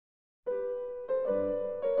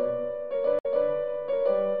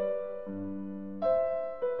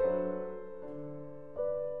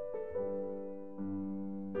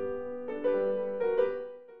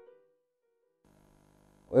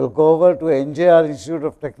go over to NJR Institute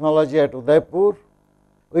of Technology at Udaipur.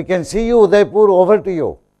 We can see you, Udaipur. Over to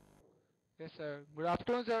you. Yes, sir. Good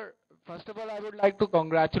afternoon, sir. First of all, I would like to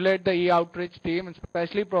congratulate the e-outreach team,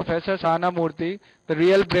 especially Professor Sahana Murthy, the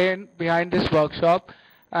real brain behind this workshop.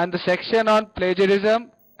 And the section on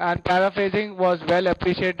plagiarism and paraphrasing was well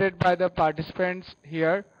appreciated by the participants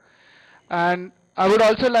here. And I would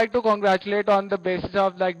also like to congratulate on the basis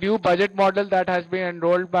of like new budget model that has been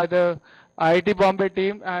enrolled by the IIT Bombay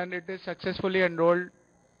team, and it is successfully enrolled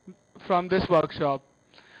from this workshop.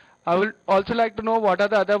 I would also like to know what are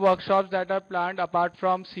the other workshops that are planned apart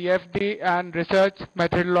from CFD and research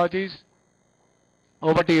methodologies.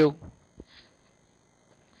 Over to you.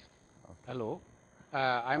 Hello,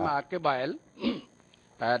 I'm R.K. Bael.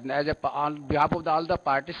 And on behalf of all the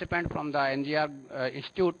participants from the NGR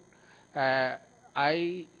Institute,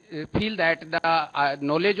 I feel that the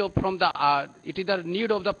knowledge of from the it is the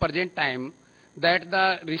need of the present time that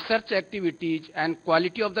the research activities and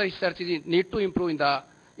quality of the research is need to improve in the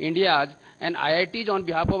India's, and IITs on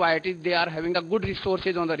behalf of IITs, they are having a good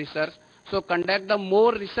resources on the research. So conduct the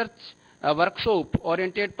more research workshop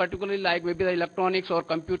oriented, particularly like maybe the electronics or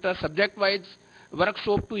computer subject wise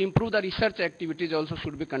workshop to improve the research activities also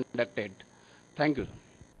should be conducted. Thank you.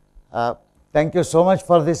 Thank you so much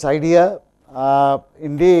for this idea.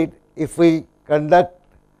 Indeed, if we conduct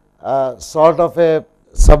sort of a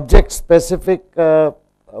subject specific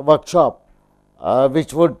workshop,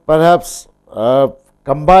 which would perhaps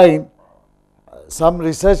combine some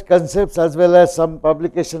research concepts as well as some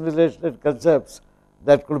publication related concepts,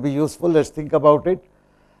 that could be useful. Let us think about it.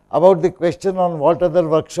 About the question on what other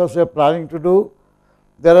workshops we are planning to do,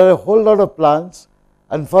 there are a whole lot of plans.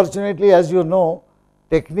 Unfortunately, as you know,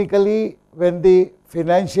 technically when the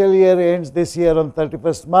financial year ends this year on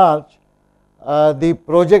 31st March, the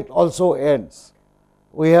project also ends.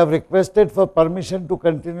 We have requested for permission to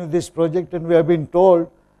continue this project, and we have been told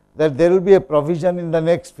that there will be a provision in the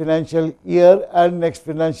next financial year and next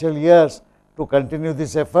financial years to continue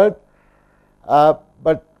this effort.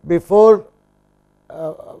 But before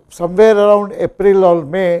somewhere around April or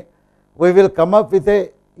May, we will come up with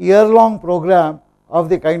a year-long program of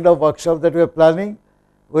the kind of workshop that we are planning.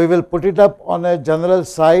 We will put it up on a general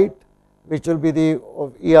site, which will be the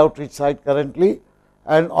e-outreach site currently,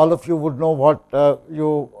 and all of you would know what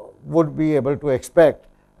you would be able to expect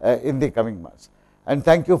in the coming months. And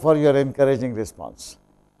thank you for your encouraging response.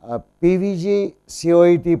 PVG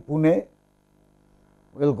COET Pune,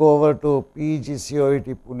 we will go over to PEG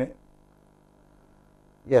COET Pune.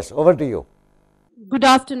 Yes, over to you. Good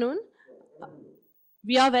afternoon.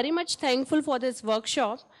 We are very much thankful for this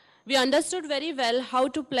workshop. We understood very well how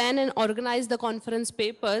to plan and organize the conference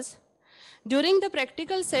papers. During the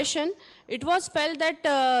practical session, it was felt that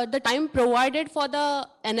the time provided for the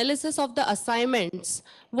analysis of the assignments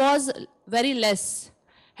was very less.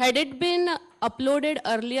 Had it been uploaded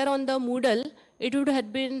earlier on the Moodle, it would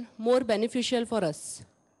have been more beneficial for us.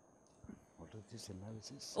 What is this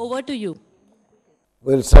analysis? Over to you.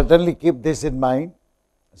 We will certainly keep this in mind.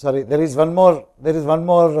 Sorry, there is one more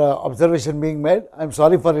observation being made. I am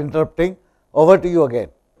sorry for interrupting. Over to you again.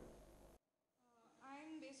 I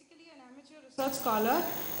am basically an amateur research scholar,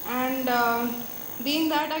 and being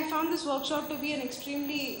that I found this workshop to be an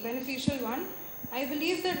extremely beneficial one. I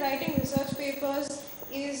believe that writing research papers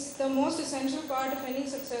is the most essential part of any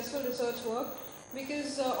successful research work,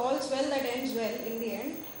 because all's well that ends well in the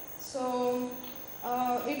end. So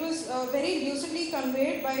it was very lucidly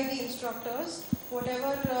conveyed by the instructors,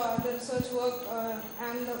 whatever the research work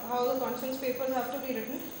and how the conference papers have to be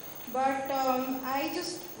written. But I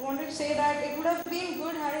just wanted to say that it would have been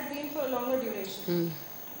good had it been for a longer duration. As in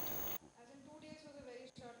 2 days was a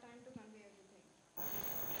very short time to convey everything.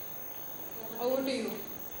 Over to you.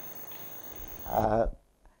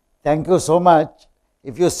 Thank you so much.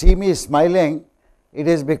 If you see me smiling, it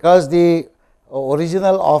is because the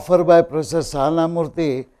original offer by Professor Sahana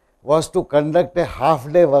Murthy was to conduct a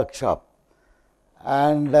half-day workshop.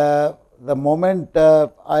 And the moment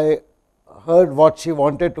I heard what she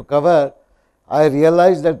wanted to cover, I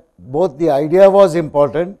realized that both the idea was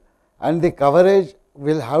important and the coverage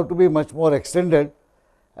will have to be much more extended,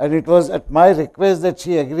 and it was at my request that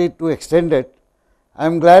she agreed to extend it. I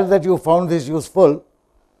am glad that you found this useful.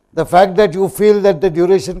 The fact that you feel that the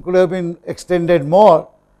duration could have been extended more,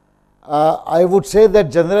 I would say that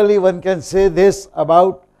generally one can say this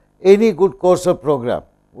about any good course or program.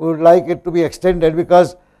 We would like it to be extended,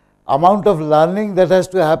 because amount of learning that has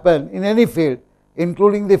to happen in any field,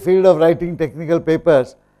 including the field of writing technical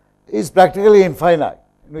papers, is practically infinite.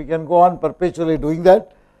 We can go on perpetually doing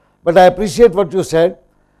that, but I appreciate what you said.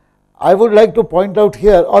 I would like to point out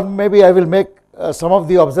here, or maybe I will make some of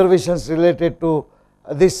the observations related to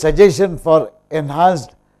this suggestion for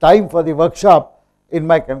enhanced time for the workshop in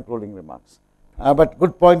my concluding remarks. But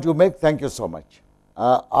good point you make, thank you so much.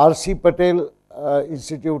 R.C. Patel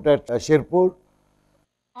Institute at Sherpur.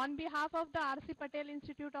 On behalf of the R.C. Patel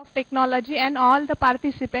Institute of Technology and all the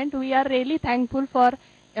participants, we are really thankful for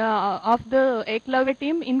of the Eklavya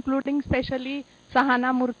team, including especially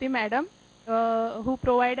Sahana Murthy madam, who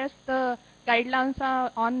provide us the guidelines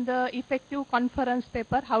on the effective conference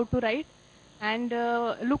paper, how to write, and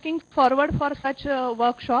looking forward for such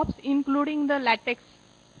workshops, including the latex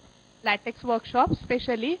workshops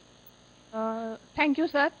especially. Thank you,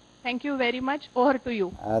 sir. Thank you very much. Over to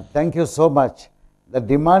you. Thank you so much. The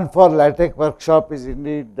demand for LaTeX workshop is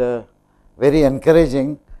indeed very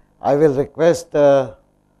encouraging. I will request, did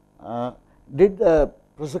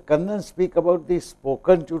Professor Kannan speak about the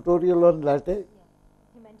spoken tutorial on LaTeX?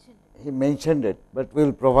 Yeah, he mentioned it, but we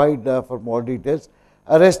will provide for more details.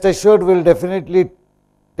 Rest assured, we will definitely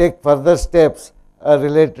take further steps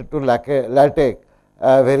related to LaTeX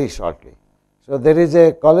very shortly. So, there is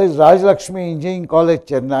a college, Raj Lakshmi Engineering College,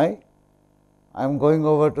 Chennai. I am going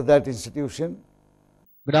over to that institution.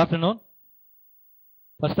 Good afternoon.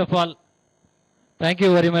 First of all, thank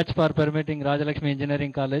you very much for permitting Rajalakshmi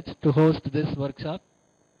Engineering College to host this workshop.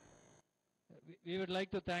 We would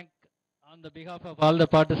like to thank on the behalf of all the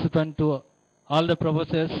participants to all the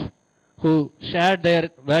professors who shared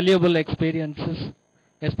their valuable experiences,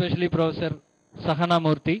 especially Professor Sahana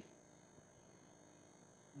Murthy.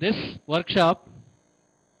 This workshop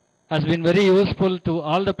has been very useful to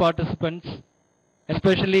all the participants,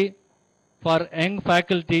 especially for young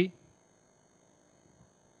faculty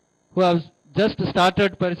who have just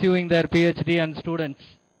started pursuing their PhD and students.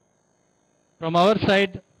 From our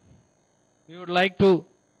side, we would like to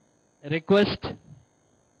request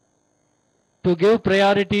to give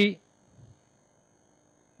priority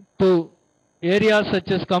to areas such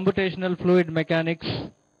as computational fluid mechanics,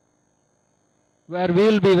 where we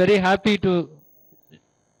will be very happy to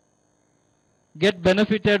get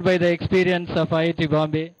benefited by the experience of IIT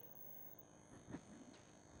Bombay.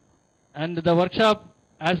 And the workshop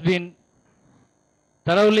has been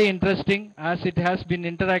thoroughly interesting as it has been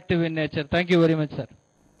interactive in nature. Thank you very much, sir.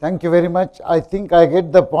 Thank you very much. I think I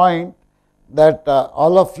get the point that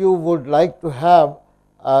all of you would like to have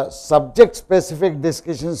subject specific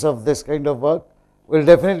discussions of this kind of work. We will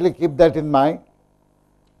definitely keep that in mind.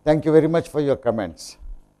 Thank you very much for your comments.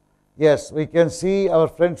 Yes, we can see our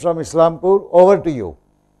friend from Islampur. Over to you.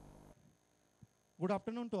 Good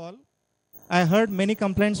afternoon to all. I heard many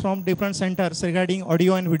complaints from different centers regarding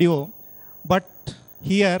audio and video, but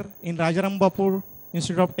here in Rajarambapur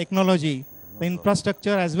Institute of Technology, the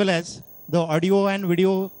infrastructure as well as the audio and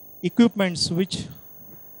video equipments which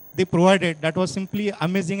they provided, that was simply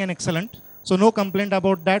amazing and excellent. So no complaint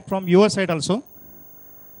about that from your side also.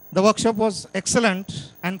 The workshop was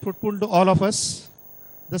excellent and fruitful to all of us.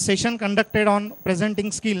 The session conducted on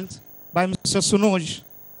presenting skills by Mr. Sunoj,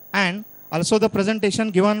 and also the presentation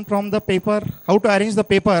given from the paper, how to arrange the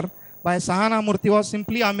paper by Sahana Murthy was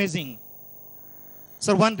simply amazing.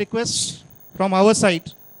 Sir, one request from our side,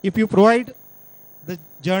 if you provide the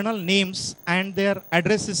journal names and their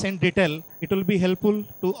addresses in detail, it will be helpful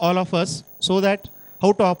to all of us, so that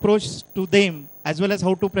how to approach to them as well as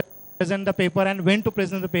how to present the paper and when to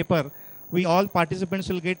present the paper, we all participants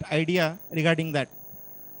will get idea regarding that.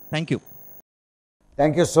 Thank you.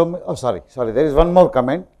 Thank you so much. Oh, sorry, there is one more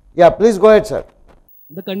comment. Yeah, please go ahead, sir.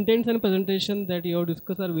 The contents and presentation that you have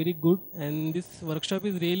discussed are very good, and this workshop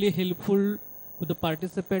is really helpful to the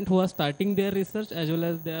participants who are starting their research as well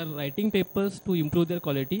as they are writing papers to improve their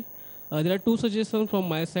quality. There are two suggestions from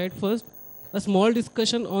my side. First, a small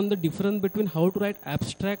discussion on the difference between how to write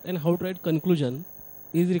abstract and how to write conclusion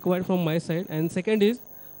is required from my side. And second is,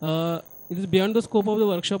 it is beyond the scope of the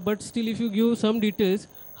workshop, but still if you give some details,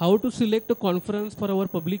 how to select a conference for our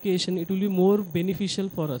publication, it will be more beneficial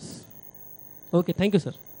for us. Okay, thank you,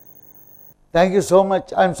 sir. Thank you so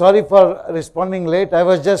much. I am sorry for responding late. I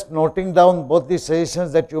was just noting down both the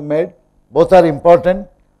suggestions that you made. Both are important,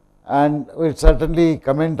 and we will certainly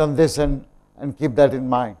comment on this and keep that in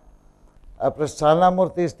mind. Professor Sahana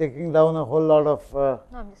Murthy is taking down a whole lot of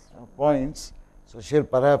points, so she will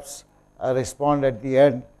perhaps respond at the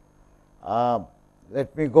end.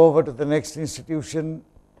 Let me go over to the next institution,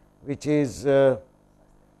 which is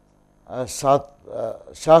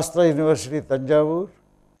Shastra University, Tanjavur.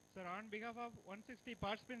 Sir, on behalf of 160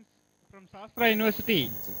 participants from Shastra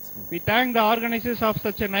University, we thank the organizers of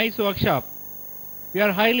such a nice workshop. We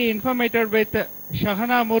are highly informative with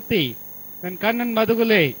Sahana Murthy, then Kannan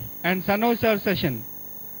Madhugule and Sanoj sir session.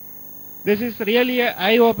 This is really an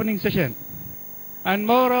eye-opening session. And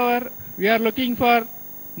moreover, we are looking for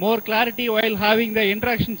more clarity while having the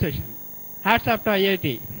interaction session. Hats off to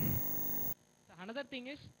IIT. Another thing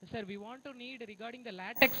is, sir, we want to need regarding the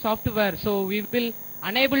latex software, so we will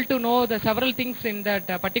unable to know the several things in that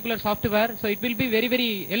particular software, so it will be very,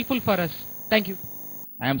 very helpful for us. Thank you.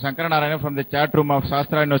 I am Sankaranarayan from the chat room of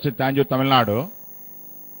Shastra University, Tanjore, Tamil Nadu.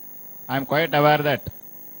 I am quite aware that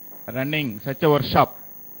running such a workshop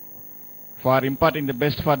for imparting the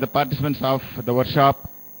best for the participants of the workshop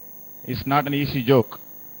is not an easy joke.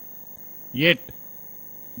 Yet,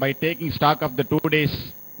 by taking stock of the 2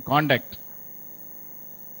 days conduct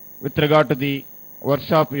with regard to the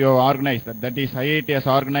workshop you have organized, that is IIT has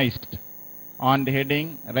organized on the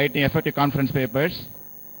heading Writing Effective Conference Papers,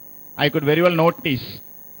 I could very well notice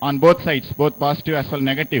on both sides, both positive as well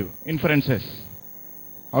negative inferences,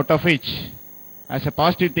 out of which, as a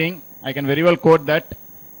positive thing, I can very well quote that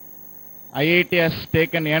IIT has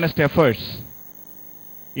taken earnest efforts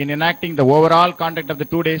in enacting the overall conduct of the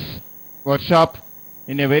 2 days workshop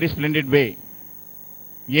in a very splendid way.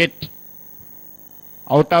 Yet,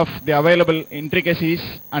 out of the available intricacies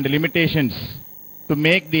and limitations to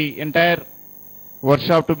make the entire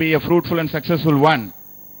workshop to be a fruitful and successful one,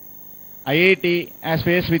 IIT has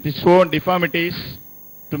faced with its own deformities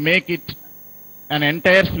to make it an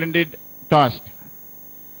entire splendid task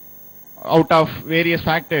out of various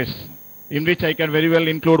factors, in which I can very well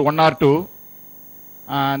include one or two.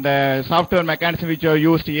 And the software mechanism which you have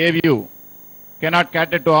used, AView, cannot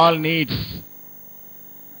cater to all needs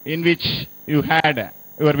in which you had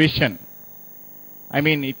your vision. I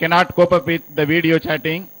mean, it cannot cope up with the video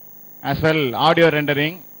chatting as well audio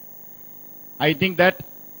rendering. I think that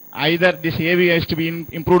either this AView has to be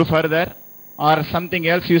improved further, or something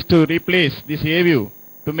else used to replace this AView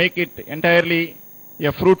to make it entirely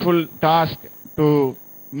a fruitful task to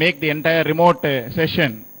make the entire remote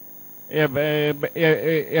session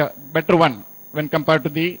a better one when compared to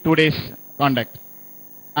the 2 days conduct.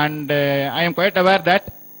 And I am quite aware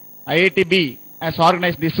that IITB has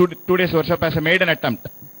organized this 2 days workshop as a maiden attempt.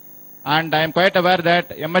 And I am quite aware that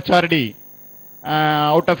MHRD,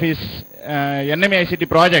 out of his NME ICT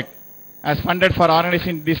project, has funded for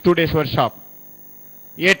organizing this 2 days workshop.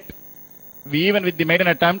 Yet, even with the maiden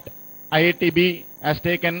attempt, IITB has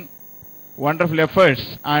taken wonderful efforts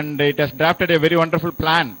and it has drafted a very wonderful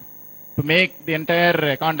plan to make the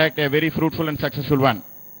entire conduct a very fruitful and successful one.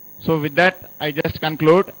 So with that, I just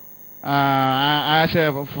conclude. As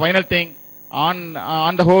a final thing, on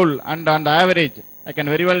the whole and on the average, I can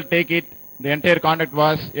very well take it, the entire conduct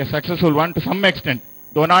was a successful one to some extent.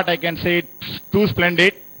 Though not I can say it's too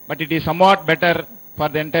splendid, but it is somewhat better for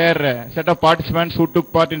the entire set of participants who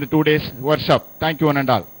took part in the 2 days workshop. Thank you one and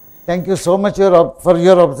all. Thank you so much for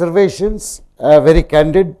your observations, very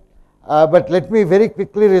candid. But let me very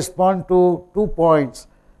quickly respond to 2 points.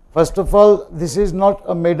 First of all, this is not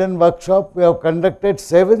a maiden workshop. We have conducted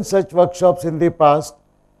 7 such workshops in the past.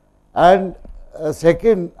 And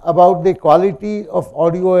second, about the quality of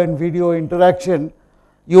audio and video interaction,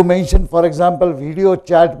 you mentioned, for example, video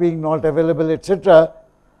chat being not available, etc.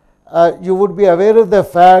 You would be aware of the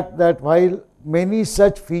fact that while many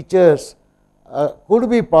such features could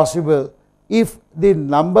be possible if the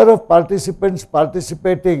number of participants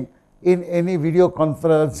participating in any video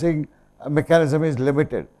conferencing mechanism is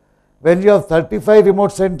limited. When you have 35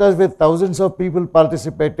 remote centers with thousands of people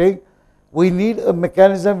participating, we need a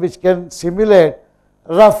mechanism which can simulate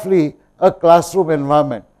roughly a classroom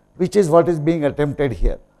environment, which is what is being attempted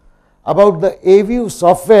here. About the AView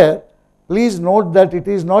software, please note that it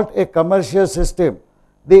is not a commercial system.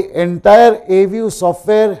 The entire AView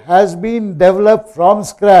software has been developed from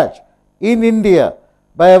scratch in India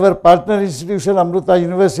by our partner institution Amrita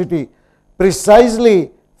University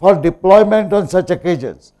precisely for deployment on such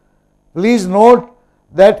occasions. Please note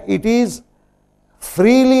that it is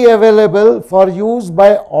freely available for use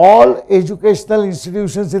by all educational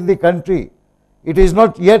institutions in the country. It is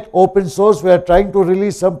not yet open source. We are trying to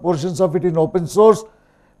release some portions of it in open source,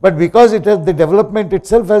 but because it has, the development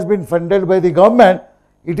itself has been funded by the government,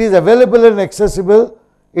 it is available and accessible.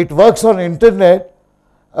 It works on internet.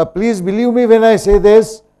 Please believe me when I say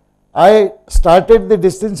this. I started the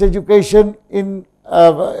distance education in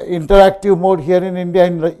interactive mode here in India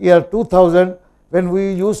in the year 2000, when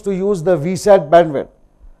we used to use the VSAT bandwidth.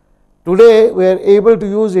 Today, we are able to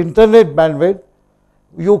use internet bandwidth.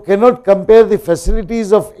 You cannot compare the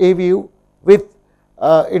facilities of AView with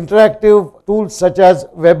interactive tools such as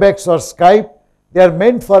WebEx or Skype. They are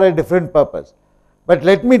meant for a different purpose. But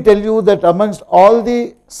let me tell you that amongst all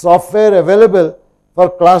the software available for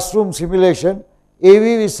classroom simulation,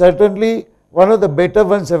 AView is certainly one of the better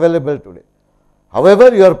ones available today.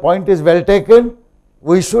 However, your point is well taken.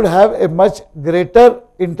 we should have a much greater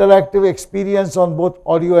interactive experience on both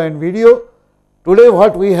audio and video. Today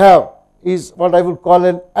what we have is what I would call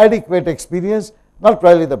an adequate experience, not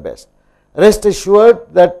really the best. Rest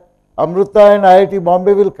assured that Amruta and IIT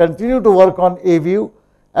Bombay will continue to work on A-View,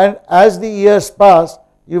 and as the years pass,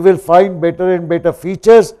 you will find better and better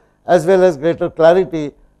features as well as greater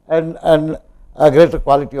clarity and a greater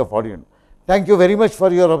quality of audio. Thank you very much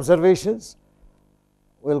for your observations.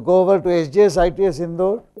 We will go over to SJS ITS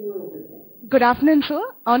Indore. Good afternoon, sir.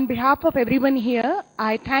 On behalf of everyone here,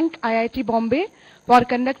 I thank IIT Bombay for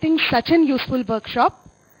conducting such an useful workshop.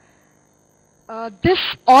 All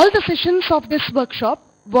the sessions of this workshop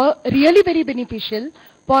were really very beneficial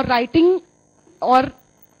for writing or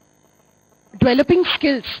developing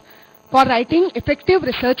skills for writing effective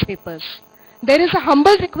research papers. There is a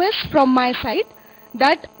humble request from my side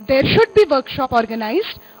that there should be workshop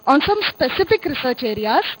organized on some specific research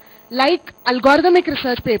areas like algorithmic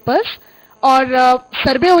research papers or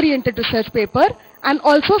survey oriented research paper, and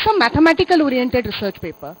also some mathematical oriented research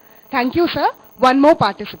paper. Thank you, sir. One more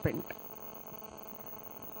participant.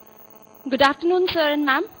 Good afternoon, sir and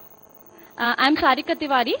ma'am. I'm Sarika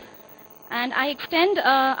Tiwari, and I extend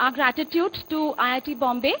our gratitude to IIT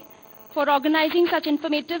Bombay for organizing such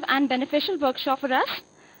informative and beneficial workshop for us.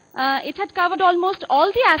 It had covered almost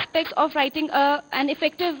all the aspects of writing an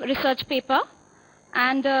effective research paper,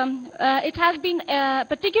 and it has been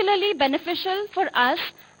particularly beneficial for us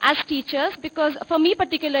as teachers, because for me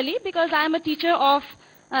particularly, because I am a teacher of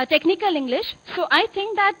technical English. So I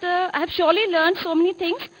think that I have surely learned so many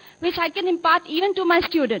things which I can impart even to my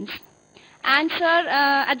students. And sir,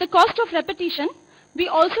 at the cost of repetition, we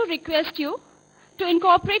also request you to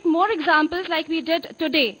incorporate more examples like we did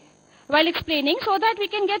today while explaining, so that we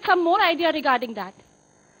can get some more idea regarding that.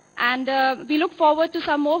 And we look forward to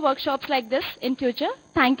some more workshops like this in future.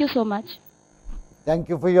 Thank you so much. Thank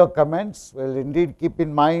you for your comments. We'll indeed keep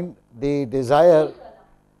in mind the desire.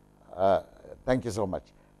 Thank you so much.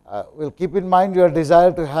 We'll keep in mind your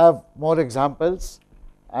desire to have more examples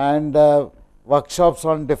and workshops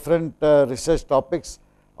on different research topics,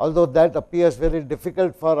 although that appears very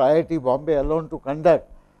difficult for IIT Bombay alone to conduct,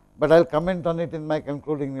 but I'll comment on it in my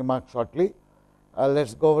concluding remarks shortly.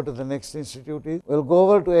 Let's go over to the next institute. We'll go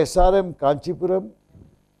over to SRM Kanchipuram.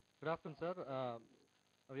 Good afternoon, sir.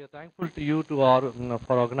 We are thankful to you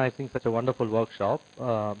for organizing such a wonderful workshop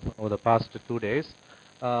over the past 2 days.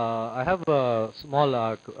 I have a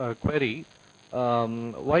small query.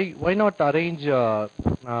 Why not arrange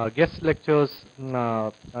guest lectures,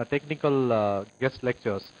 technical guest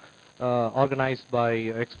lectures organized by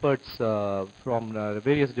experts from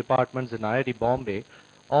various departments in IIT Bombay,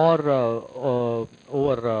 or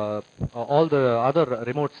over all the other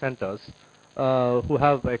remote centers who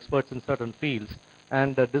have experts in certain fields,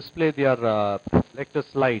 and display their lecture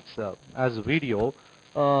slides as video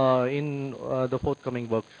in the forthcoming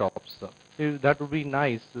workshops. That would be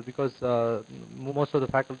nice, because most of the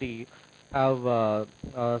faculty have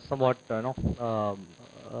somewhat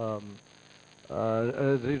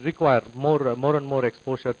require more and more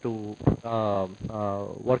exposure to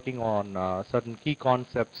working on certain key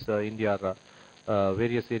concepts in their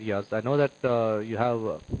various areas. I know that you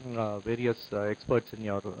have various experts in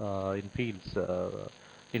your in fields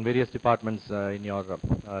in various departments in your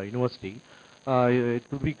university. It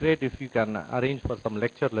would be great if you can arrange for some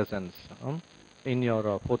lecture lessons in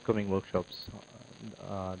your forthcoming workshops.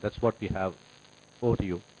 That's what we have. Over to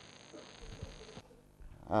you.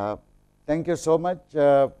 Thank you so much.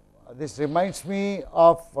 This reminds me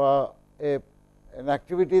of an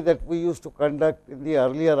activity that we used to conduct in the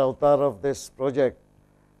earlier avatar of this project,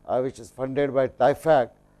 which is funded by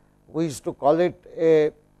TIFAC. We used to call it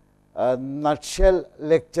a nutshell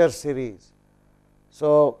lecture series.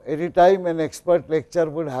 So, anytime an expert lecture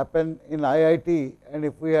would happen in IIT, and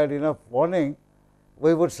if we had enough warning,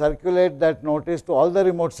 we would circulate that notice to all the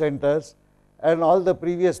remote centers and all the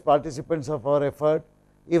previous participants of our effort.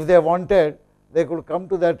 If they wanted, they could come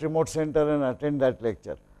to that remote center and attend that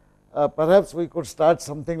lecture. Perhaps we could start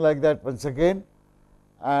something like that once again,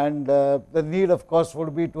 and the need of course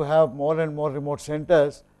would be to have more and more remote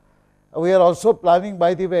centers. We are also planning,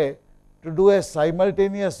 by the way, to do a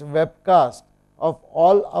simultaneous webcast of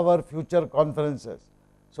all our future conferences,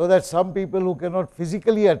 so that some people who cannot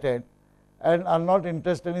physically attend and are not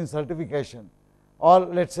interested in certification, or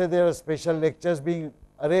let us say there are special lectures being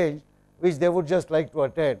arranged which they would just like to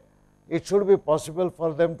attend, it should be possible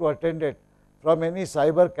for them to attend it from any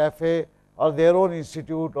cyber cafe or their own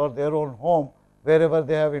institute or their own home, wherever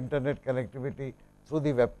they have internet connectivity through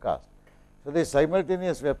the webcast. So, the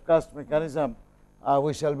simultaneous webcast mechanism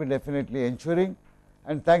we shall be definitely ensuring.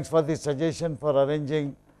 And thanks for the suggestion for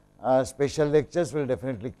arranging special lectures. We will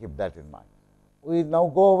definitely keep that in mind. We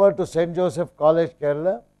now go over to St. Joseph College,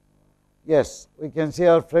 Kerala. Yes, we can see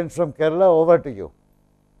our friends from Kerala. Over to you.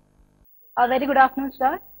 A very good afternoon,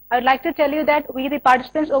 sir. I would like to tell you that we, the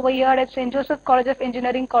participants over here at St. Joseph College of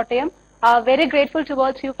Engineering, Kottayam, are very grateful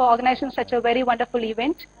towards you for organizing such a very wonderful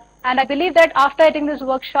event. And I believe that after attending this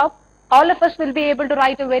workshop, all of us will be able to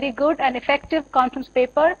write a very good and effective conference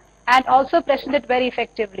paper and also present it very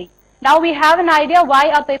effectively. Now we have an idea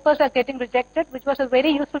why our papers are getting rejected, which was a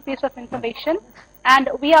very useful piece of information, and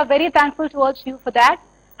we are very thankful towards you for that.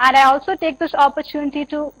 And I also take this opportunity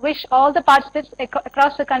to wish all the participants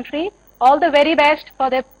across the country all the very best for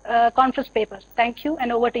their conference papers. Thank you,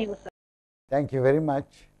 and over to you, sir. Thank you very much.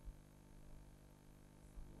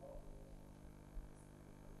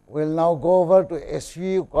 We will now go over to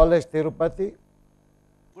SVU College, Tirupati.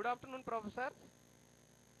 Good afternoon, Professor.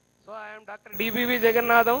 So, I am Dr. D.B.V.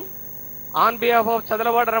 Jagannathan. On behalf of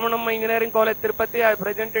Chadalawada Ramanamma Engineering College, Tirupati, I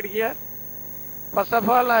presented here. First of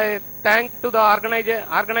all, I thank to the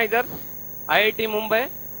organizers, IIT Mumbai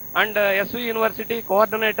and SVU University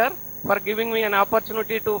coordinator for giving me an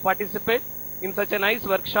opportunity to participate in such a nice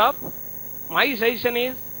workshop. My suggestion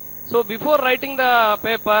is, so before writing the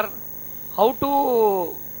paper, how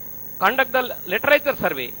to conduct the literature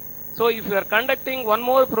survey. So if you are conducting one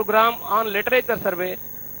more program on literature survey,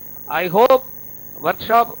 I hope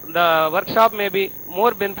the workshop may be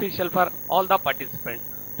more beneficial for all the participants.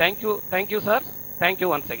 Thank you, sir. Thank you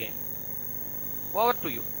once again. Over to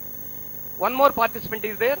you. One more participant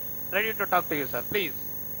is there, ready to talk to you, sir. Please.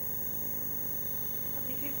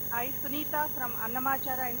 This is I, Sunita from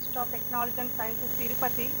Annamachara Institute of Technology and Sciences,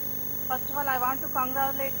 Tirupati. First of all, I want to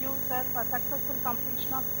congratulate you, sir, for successful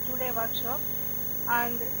completion of two-day workshop.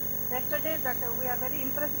 And yesterday, that we are very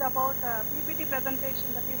impressed about PPT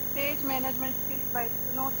presentation, that is stage management skills by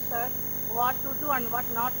Sunod, sir, what to do and what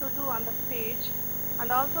not to do on the stage. And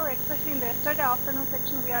also, especially in the yesterday afternoon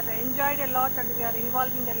section, we are enjoyed a lot and we are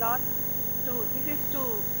involving a lot. This is to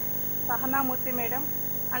Sahana Murthy, madam.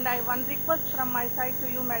 And I one request from my side to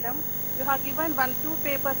you, madam. You have given two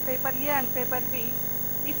papers, paper A and paper B.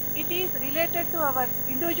 If it is related to our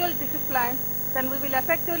individual disciplines, then we will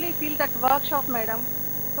effectively fill that workshop, madam.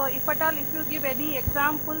 So if at all, if you give any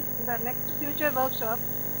examples in the next future workshop,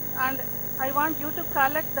 and I want you to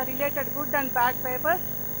collect the related good and bad papers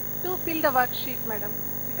to fill the worksheet, madam,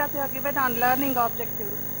 because you have given on learning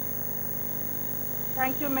objectives.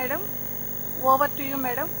 Thank you, madam. Over to you,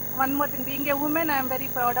 madam. One more thing, being a woman, I am very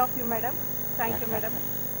proud of you, madam. Thank you, madam.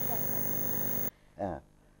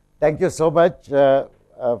 Thank you so much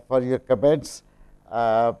for your comments.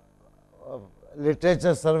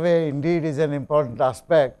 Literature survey indeed is an important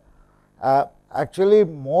aspect. Actually,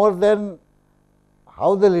 more than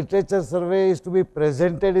how the literature survey is to be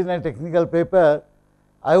presented in a technical paper,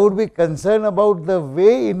 I would be concerned about the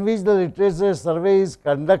way in which the literature survey is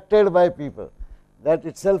conducted by people. That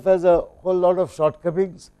itself has a whole lot of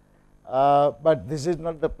shortcomings, but this is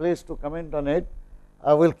not the place to comment on it.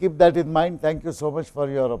 I will keep that in mind. Thank you so much for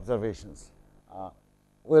your observations.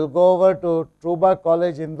 We will go over to Truba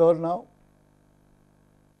College, Indore now.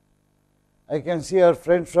 I can see our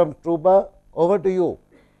friend from Truba. Over to you.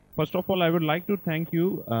 First of all, I would like to thank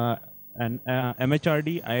you and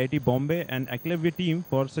MHRD, IIT Bombay and L9B team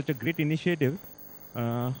for such a great initiative.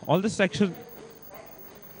 All the sessions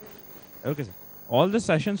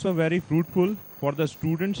were very fruitful for the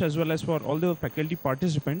students as well as for all the faculty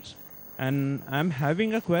participants. And I'm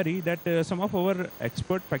having a query that some of our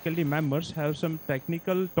expert faculty members have some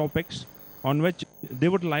technical topics on which they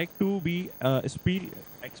would like to be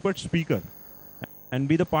expert speaker and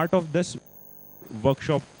be the part of this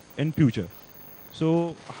workshop in future.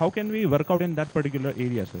 So how can we work out in that particular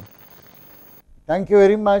area, sir? Thank you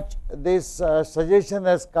very much. This suggestion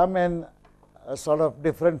has come in sort of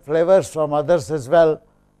different flavors from others as well,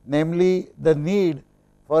 namely the need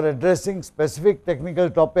for addressing specific technical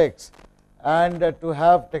topics and to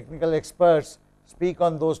have technical experts speak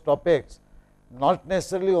on those topics, not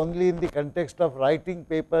necessarily only in the context of writing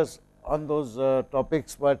papers on those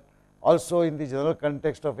topics, but also in the general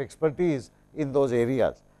context of expertise in those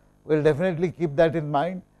areas. We will definitely keep that in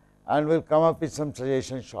mind and we will come up with some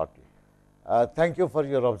suggestions shortly. Thank you for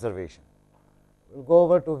your observation. We will go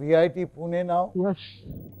over to VIT Pune now. Yes.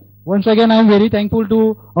 Once again, I am very thankful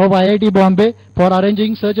to IIT Bombay for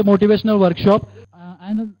arranging such a motivational workshop.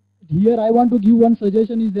 And here I want to give one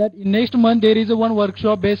suggestion is that in next month there is one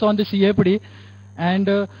workshop based on the CFD and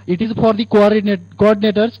it is for the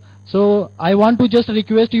coordinators. So I want to just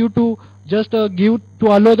request you to just give to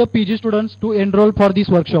allow the PG students to enroll for this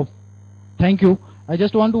workshop. Thank you. I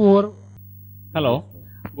just want to Hello.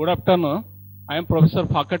 Good afternoon. I am Professor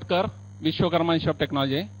Phakat, Vishwakarma Institute of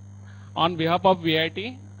Technology. On behalf of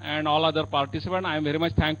VIT and all other participants, I am very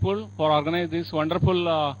much thankful for organizing this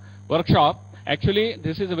wonderful workshop. Actually,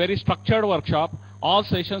 this is a very structured workshop. All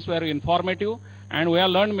sessions were informative, and we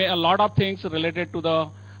have learned a lot of things related to the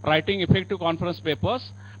writing effective conference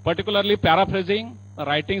papers, particularly paraphrasing,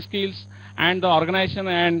 writing skills, and the organization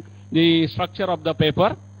and the structure of the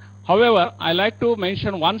paper. However, I like to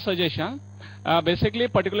mention one suggestion. Basically,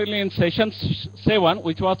 particularly in session 7,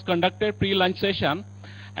 which was conducted pre-lunch session,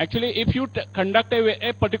 actually, if you conduct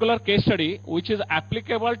a particular case study which is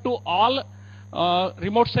applicable to all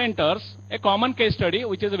remote centers, a common case study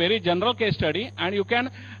which is a very general case study, and you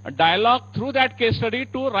can dialogue through that case study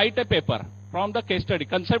to write a paper from the case study,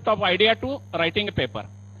 concept of idea to writing a paper.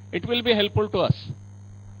 It will be helpful to us.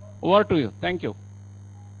 Over to you. Thank you.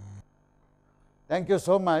 Thank you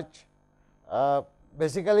so much.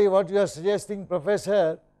 Basically, what you are suggesting,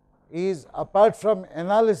 Professor, is apart from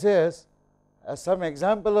analysis, some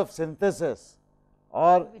example of synthesis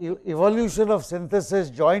or evolution of synthesis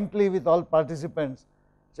jointly with all participants.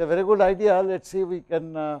 It's a very good idea. Let's see if we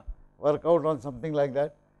can work out on something like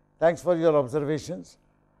that. Thanks for your observations.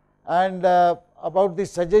 And about the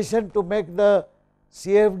suggestion to make the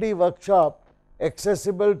CFD workshop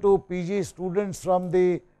accessible to PG students from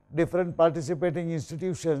the different participating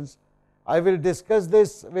institutions, I will discuss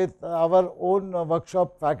this with our own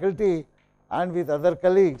workshop faculty and with other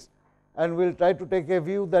colleagues, and we will try to take a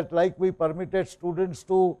view that like we permitted students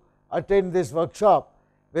to attend this workshop,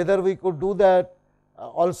 whether we could do that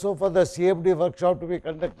also for the CFD workshop to be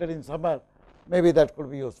conducted in summer, maybe that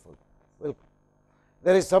could be useful. Well,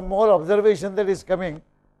 there is some more observation that is coming.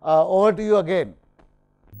 Over to you again.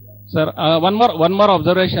 Sir, one more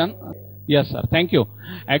observation. Yes, sir. Thank you.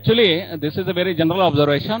 Actually, this is a very general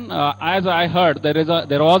observation. As I heard, there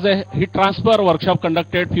was a heat transfer workshop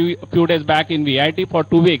conducted few days back in VIT for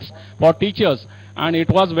 2 weeks for teachers, and it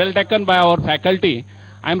was well taken by our faculty.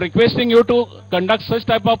 I am requesting you to conduct such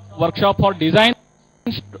type of workshop for design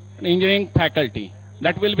engineering faculty.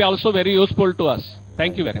 That will be also very useful to us.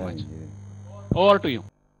 Thank you very much. Over to you.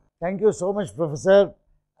 Thank you so much, Professor.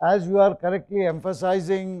 As you are correctly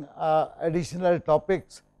emphasizing additional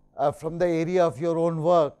topics from the area of your own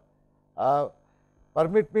work,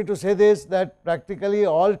 permit me to say this, that practically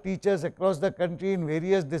all teachers across the country in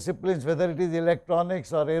various disciplines, whether it is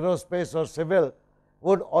electronics or aerospace or civil,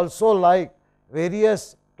 would also like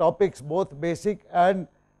various topics, both basic and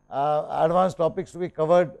advanced topics, to be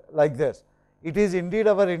covered like this. It is indeed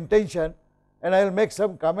our intention, and I will make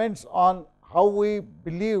some comments on how we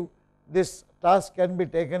believe this task can be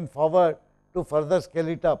taken forward to further scale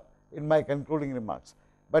it up in my concluding remarks.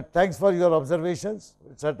 But thanks for your observations. We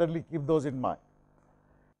will certainly keep those in mind.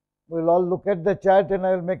 We will all look at the chat, and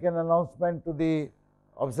I will make an announcement to the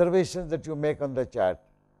observations that you make on the chat.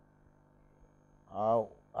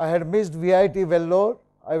 I had missed VIT Vellore.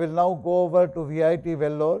 I will now go over to VIT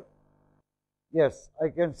Vellore. Yes, I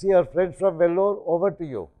can see our friends from Vellore. Over to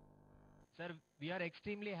you. Sir, we are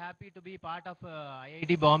extremely happy to be part of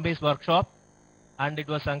IIT Bombay's workshop, and it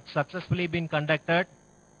was successfully been conducted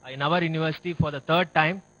in our university for the 3rd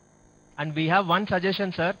time. And we have one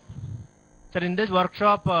suggestion, sir. Sir, in this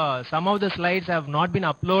workshop, some of the slides have not been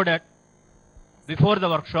uploaded before the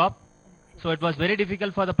workshop. So it was very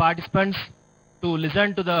difficult for the participants to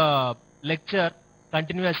listen to the lecture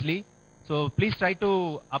continuously. So please try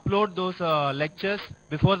to upload those lectures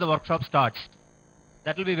before the workshop starts.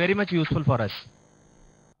 That will be very much useful for us.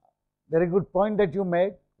 Very good point that you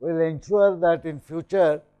made. We will ensure that in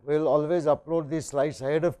future we will always upload these slides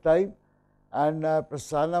ahead of time, and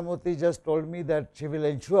Sahana Murthy just told me that she will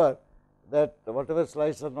ensure that whatever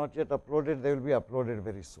slides are not yet uploaded, they will be uploaded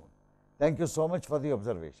very soon. Thank you so much for the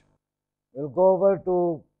observation. We will go over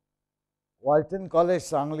to Walton College,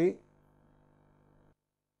 Sangli.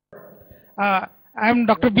 I am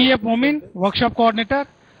Dr. B.F. Momin, workshop coordinator.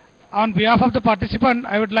 On behalf of the participant,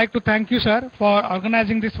 I would like to thank you, sir, for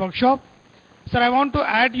organizing this workshop. Sir, I want to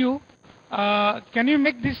add you, can you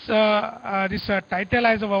make this title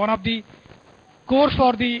as one of the course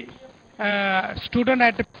for the student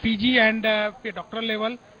at PG and doctoral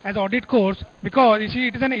level as audit course, because you see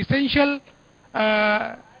it is an essential,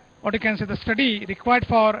 what you can say, the study required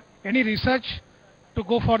for any research to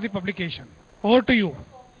go for the publication. Over to you.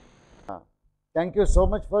 Thank you so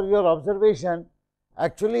much for your observation.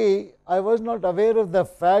 Actually, I was not aware of the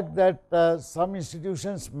fact that some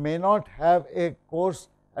institutions may not have a course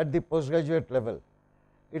at the postgraduate level.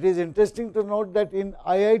 It is interesting to note that in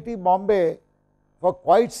IIT Bombay, for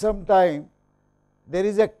quite some time, there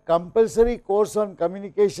is a compulsory course on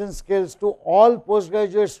communication skills to all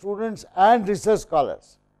postgraduate students and research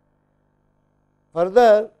scholars.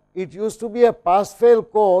 Further, it used to be a pass-fail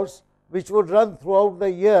course which would run throughout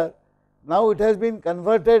the year. Now it has been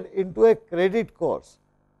converted into a credit course.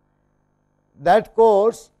 That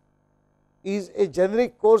course is a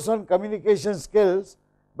generic course on communication skills,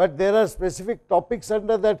 but there are specific topics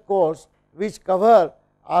under that course which cover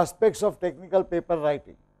aspects of technical paper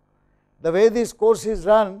writing. The way this course is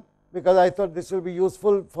run, because I thought this will be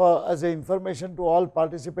useful for as a information to all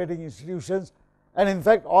participating institutions, and in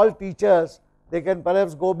fact all teachers, they can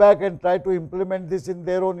perhaps go back and try to implement this in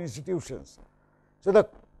their own institutions. So,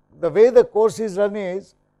 the way the course is run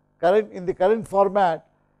is in the current format,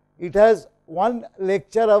 it has 1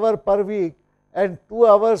 lecture hour per week and 2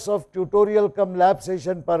 hours of tutorial cum lab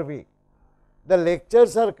session per week. The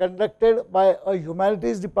lectures are conducted by a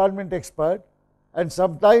humanities department expert, and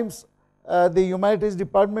sometimes the humanities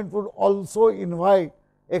department would also invite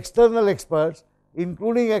external experts,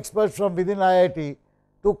 including experts from within IIT,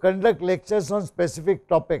 to conduct lectures on specific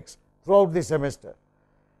topics throughout the semester.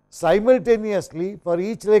 Simultaneously, for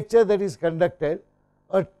each lecture that is conducted,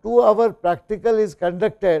 a 2-hour practical is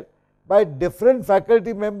conducted by different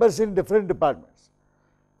faculty members in different departments.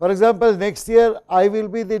 For example, next year I will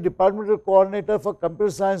be the departmental coordinator for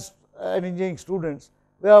computer science and engineering students.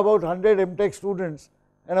 We have about 100 MTech students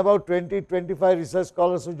and about 20-25 research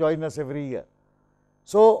scholars who join us every year.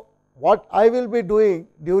 So, what I will be doing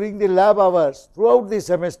during the lab hours throughout the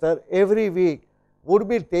semester every week would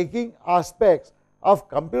be taking aspects of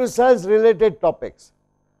computer science related topics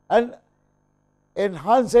and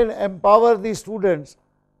enhance and empower the students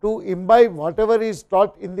to imbibe whatever is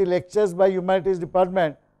taught in the lectures by humanities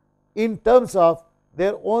department in terms of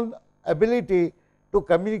their own ability to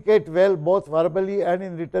communicate well both verbally and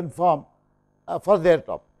in written form for their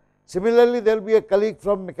topic. Similarly, there will be a colleague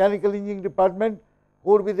from mechanical engineering department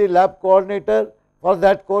who would be the lab coordinator for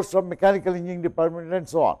that course from mechanical engineering department and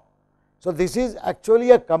so on. So, this is actually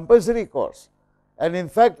a compulsory course, and in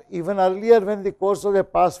fact, even earlier when the course was a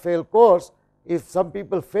pass-fail course, if some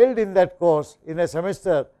people failed in that course in a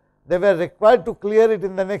semester, they were required to clear it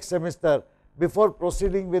in the next semester before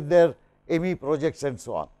proceeding with their ME projects and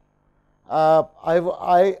so on.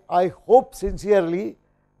 I hope sincerely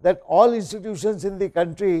that all institutions in the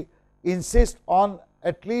country insist on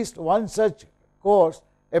at least one such course,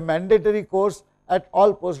 a mandatory course at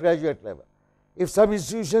all postgraduate level. If some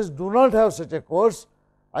institutions do not have such a course,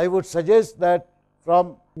 I would suggest that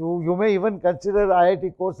you may even consider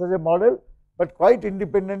IIT course as a model, but quite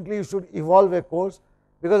independently you should evolve a course,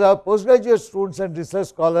 because our postgraduate students and research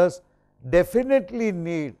scholars definitely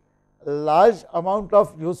need a large amount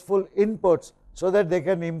of useful inputs so that they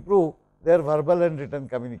can improve their verbal and written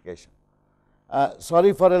communication.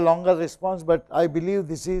 Sorry for a longer response, but I believe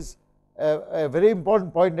this is a very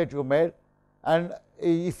important point that you made, and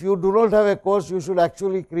if you do not have a course, you should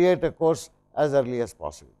actually create a course as early as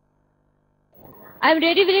possible. I am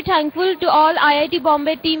really very thankful to all IIT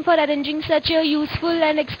Bombay team for arranging such a useful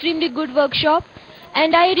and extremely good workshop,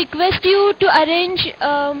 and I request you to arrange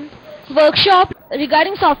workshop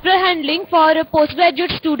regarding software handling for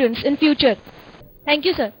postgraduate students in future. Thank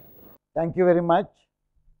you, sir. Thank you very much.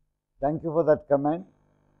 Thank you for that comment.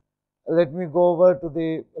 Let me go over to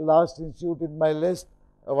the last institute in my list,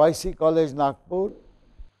 YC College, Nagpur.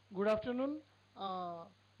 Good afternoon.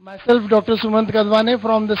 Myself, Dr. Sumant Kadwane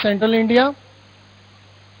from the Central India.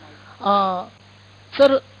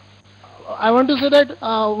 Sir, I want to say that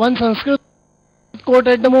one Sanskrit quote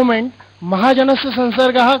at the moment, Mahajanasya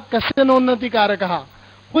sansargaha kasya nonnati karakaha,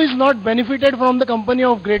 who is not benefited from the company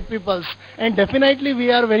of great peoples, and definitely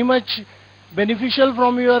we are very much beneficial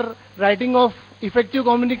from your writing of effective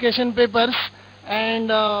communication papers, and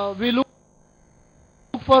we look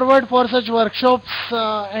forward for such workshops,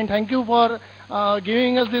 and thank you for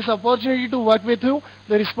giving us this opportunity to work with you.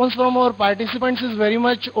 The response from our participants is very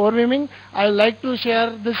much overwhelming. I would like to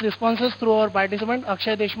share these responses through our participant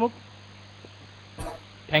Akshay Deshmukh.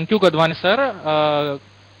 Thank you, Kadwani sir.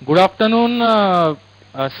 Good afternoon,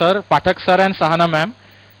 sir, Phatak sir and Sahana ma'am.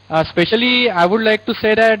 Especially, I would like to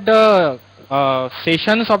say that the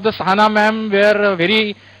sessions of the Sahana ma'am were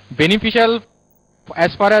very beneficial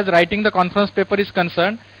as far as writing the conference paper is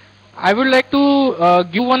concerned. I would like to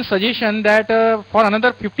give one suggestion that for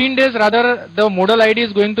another 15 days rather the Moodle ID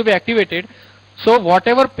is going to be activated. So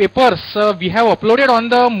whatever papers we have uploaded on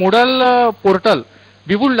the Moodle portal,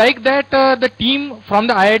 we would like that the team from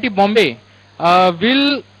the IIT Bombay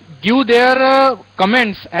will give their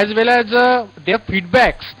comments as well as their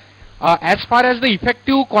feedbacks as far as the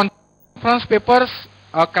effective conference papers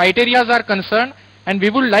criteria are concerned, and we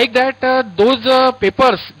would like that those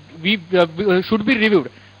papers should be reviewed.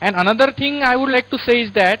 And another thing I would like to say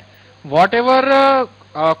is that whatever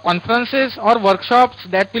conferences or workshops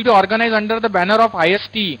that will be organized under the banner of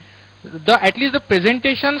IST, at least the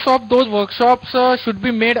presentations of those workshops should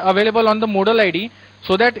be made available on the Moodle ID,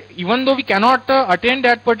 so that even though we cannot attend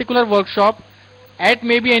that particular workshop at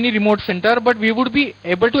maybe any remote center, but we would be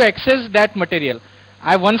able to access that material.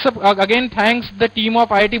 I once again thanks the team of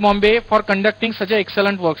IIT Bombay for conducting such an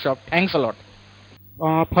excellent workshop. Thanks a lot.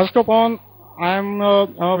 First of all, I am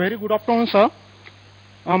very good afternoon, sir.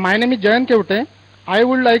 My name is Jayan Kevte. I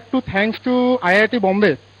would like to thanks to IIT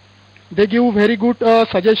Bombay. They give very good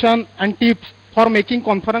suggestion and tips for making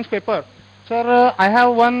conference paper. Sir, I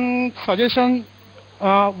have one suggestion,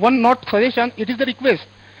 one not suggestion, it is the request.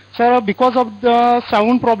 Sir, because of the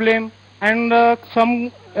sound problem and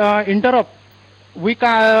some interrupt,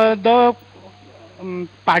 the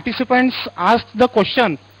participants ask the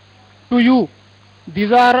question to you.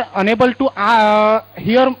 These are unable to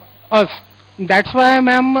hear us. That's why,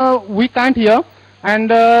 ma'am, we can't hear. And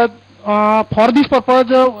for this purpose,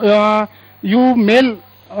 you mail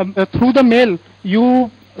through the mail.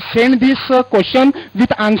 You send this question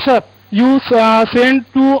with answer. You send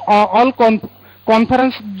to all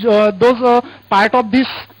conference those part of this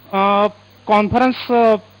conference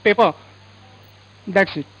paper.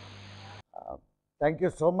 That's it. Thank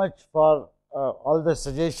you so much for all the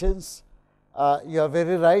suggestions. You are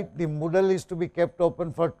very right. The Moodle is to be kept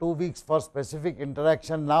open for 2 weeks for specific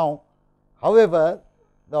interaction now. However,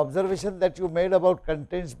 the observation that you made about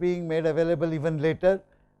contents being made available even later,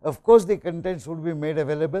 of course, the contents would be made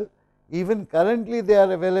available. Even currently, they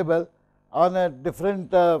are available on a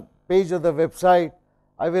different page of the website.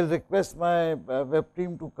 I will request my web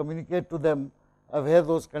team to communicate to them where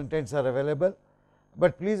those contents are available.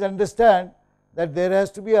 But please understand that there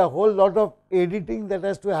has to be a whole lot of editing that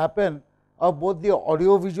has to happen of both the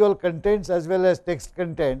audio visual contents as well as text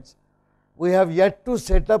contents. We have yet to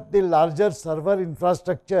set up the larger server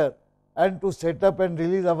infrastructure and to set up and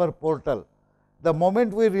release our portal. The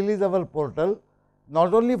moment we release our portal,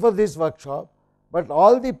 not only for this workshop, but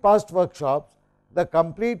all the past workshops, the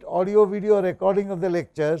complete audio video recording of the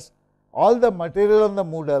lectures, all the material on the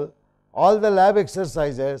Moodle, all the lab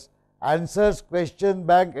exercises, answers, question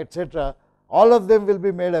bank, etc., all of them will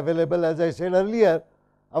be made available. As I said earlier,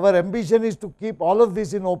 our ambition is to keep all of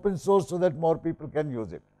this in open source so that more people can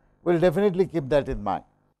use it. We will definitely keep that in mind.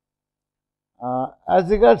 As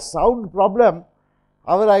regards sound problem,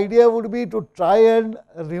 our idea would be to try and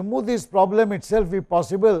remove this problem itself if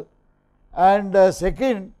possible. And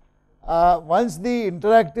second, once the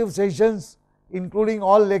interactive sessions including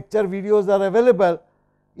all lecture videos are available,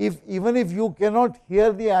 even if you cannot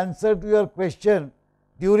hear the answer to your question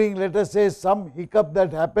during, let us say, some hiccup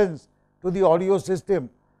that happens to the audio system,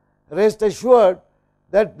 rest assured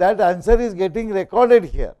that that answer is getting recorded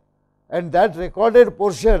here, and that recorded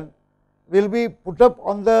portion will be put up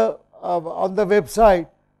on the website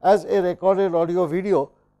as a recorded audio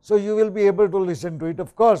video. So, you will be able to listen to it.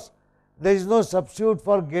 Of course, there is no substitute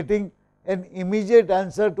for getting an immediate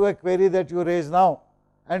answer to a query that you raise now,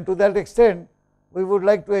 and to that extent we would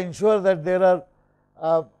like to ensure that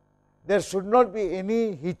there should not be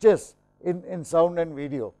any hitches in sound and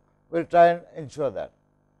video. We will try and ensure that.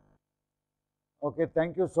 Okay,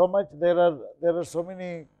 thank you so much. There are so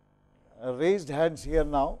many raised hands here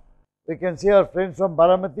now. We can see our friends from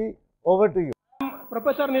Baramati. Over to you.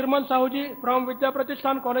 Professor Nirmal Sahuji from Vidya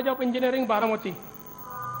Pratishthan College of Engineering, Baramati.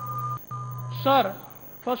 Sir,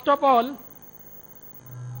 first of all,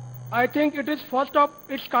 I think it is first of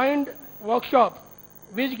its kind workshop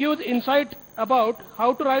which gives insight about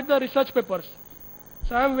how to write the research papers.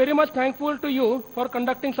 So I am very much thankful to you for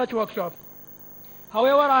conducting such workshop.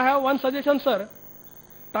 However, I have one suggestion, sir.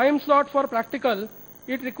 Time slot for practical,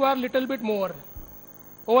 it requires little bit more.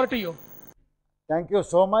 Over to you. Thank you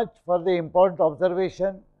so much for the important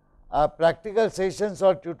observation. Practical sessions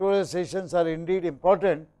or tutorial sessions are indeed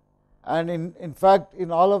important, and in fact,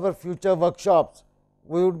 in all our future workshops,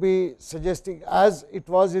 we would be suggesting, as it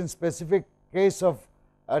was in specific case of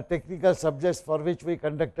technical subjects for which we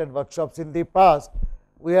conducted workshops in the past,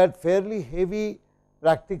 we had fairly heavy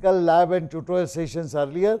practical lab and tutorial sessions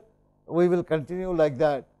earlier. We will continue like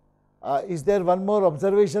that. Is there one more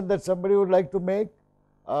observation that somebody would like to make?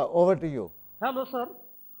 Over to you. Hello, sir.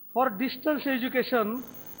 For distance education,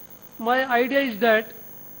 my idea is that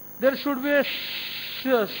there should be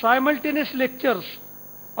simultaneous lectures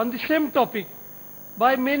on the same topic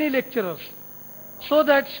by many lecturers, so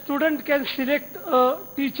that student can select a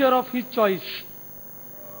teacher of his choice.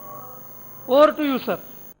 Over to you, sir.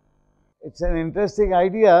 It's an interesting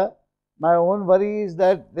idea. My own worry is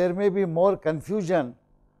that there may be more confusion,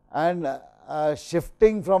 and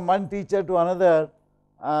shifting from one teacher to another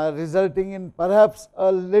resulting in perhaps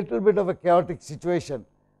a little bit of a chaotic situation.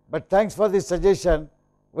 But thanks for this suggestion.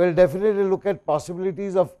 We will definitely look at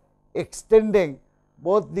possibilities of extending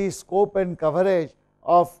both the scope and coverage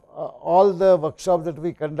of all the workshops that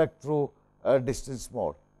we conduct through distance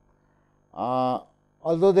mode.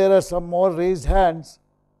 Although there are some more raised hands,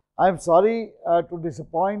 I am sorry to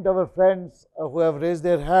disappoint our friends who have raised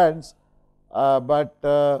their hands, but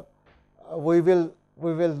we will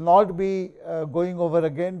not be going over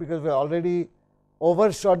again, because we already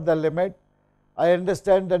overshot the limit. I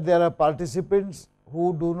understand that there are participants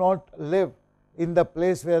who do not live in the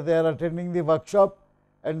place where they are attending the workshop,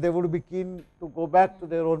 and they would be keen to go back to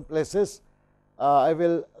their own places. I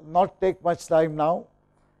will not take much time now.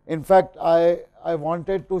 In fact, I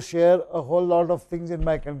wanted to share a whole lot of things in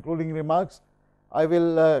my concluding remarks. I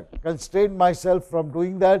will constrain myself from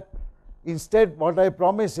doing that. Instead, what I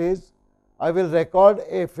promise is, I will record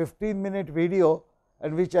a 15-minute video,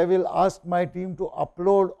 and which I will ask my team to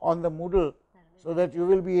upload on the Moodle, so that you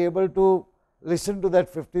will be able to listen to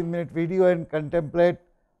that 15-minute video and contemplate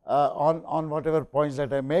on whatever points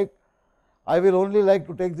that I make. I will only like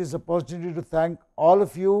to take this opportunity to thank all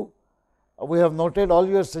of you. We have noted all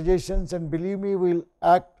your suggestions, and believe me, we will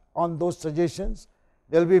act on those suggestions.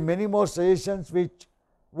 There will be many more suggestions which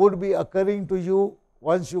would be occurring to you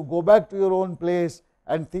once you go back to your own place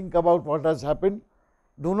and think about what has happened.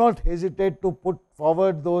 Do not hesitate to put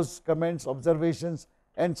forward those comments, observations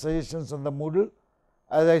and suggestions on the Moodle.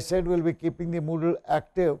 As I said, we will be keeping the Moodle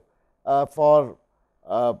active for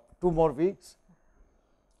 2 more weeks.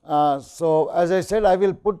 So, as I said, I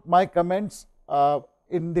will put my comments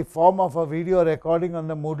in the form of a video recording on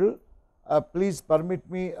the Moodle. Please permit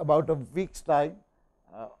me about a week's time,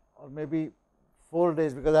 or maybe 4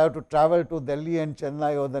 days, because I have to travel to Delhi and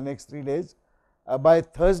Chennai over the next 3 days. By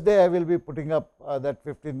Thursday, I will be putting up that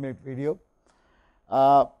 15-minute video.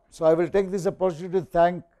 So, I will take this opportunity to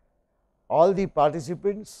thank all the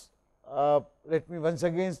participants. Let me once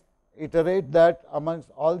again iterate that amongst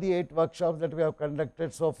all the 8 workshops that we have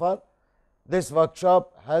conducted so far, this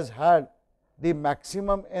workshop has had the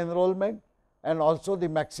maximum enrollment and also the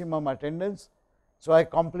maximum attendance. So, I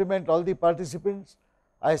compliment all the participants.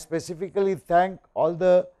 I specifically thank all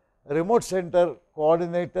the remote center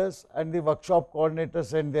coordinators and the workshop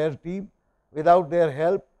coordinators and their team. Without their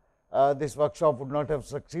help, this workshop would not have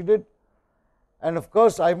succeeded. And of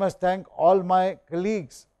course, I must thank all my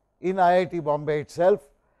colleagues in IIT Bombay itself.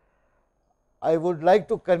 I would like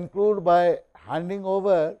to conclude by handing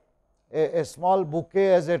over a small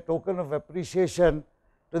bouquet as a token of appreciation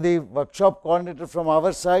to the workshop coordinator from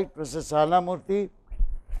our side, Professor Sahana Murthy,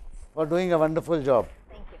 for doing a wonderful job.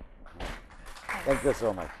 Thank you. Thank you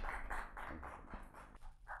so much.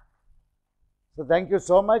 So, thank you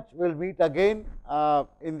so much. We will meet again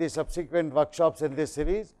in the subsequent workshops in this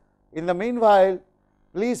series. In the meanwhile,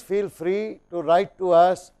 please feel free to write to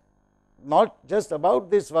us, not just about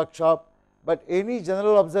this workshop, but any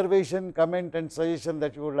general observation, comment and suggestion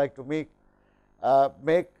that you would like to make,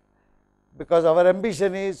 because our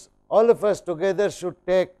ambition is all of us together should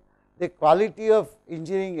take the quality of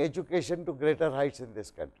engineering education to greater heights in this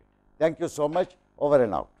country. Thank you so much. Over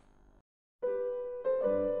and out.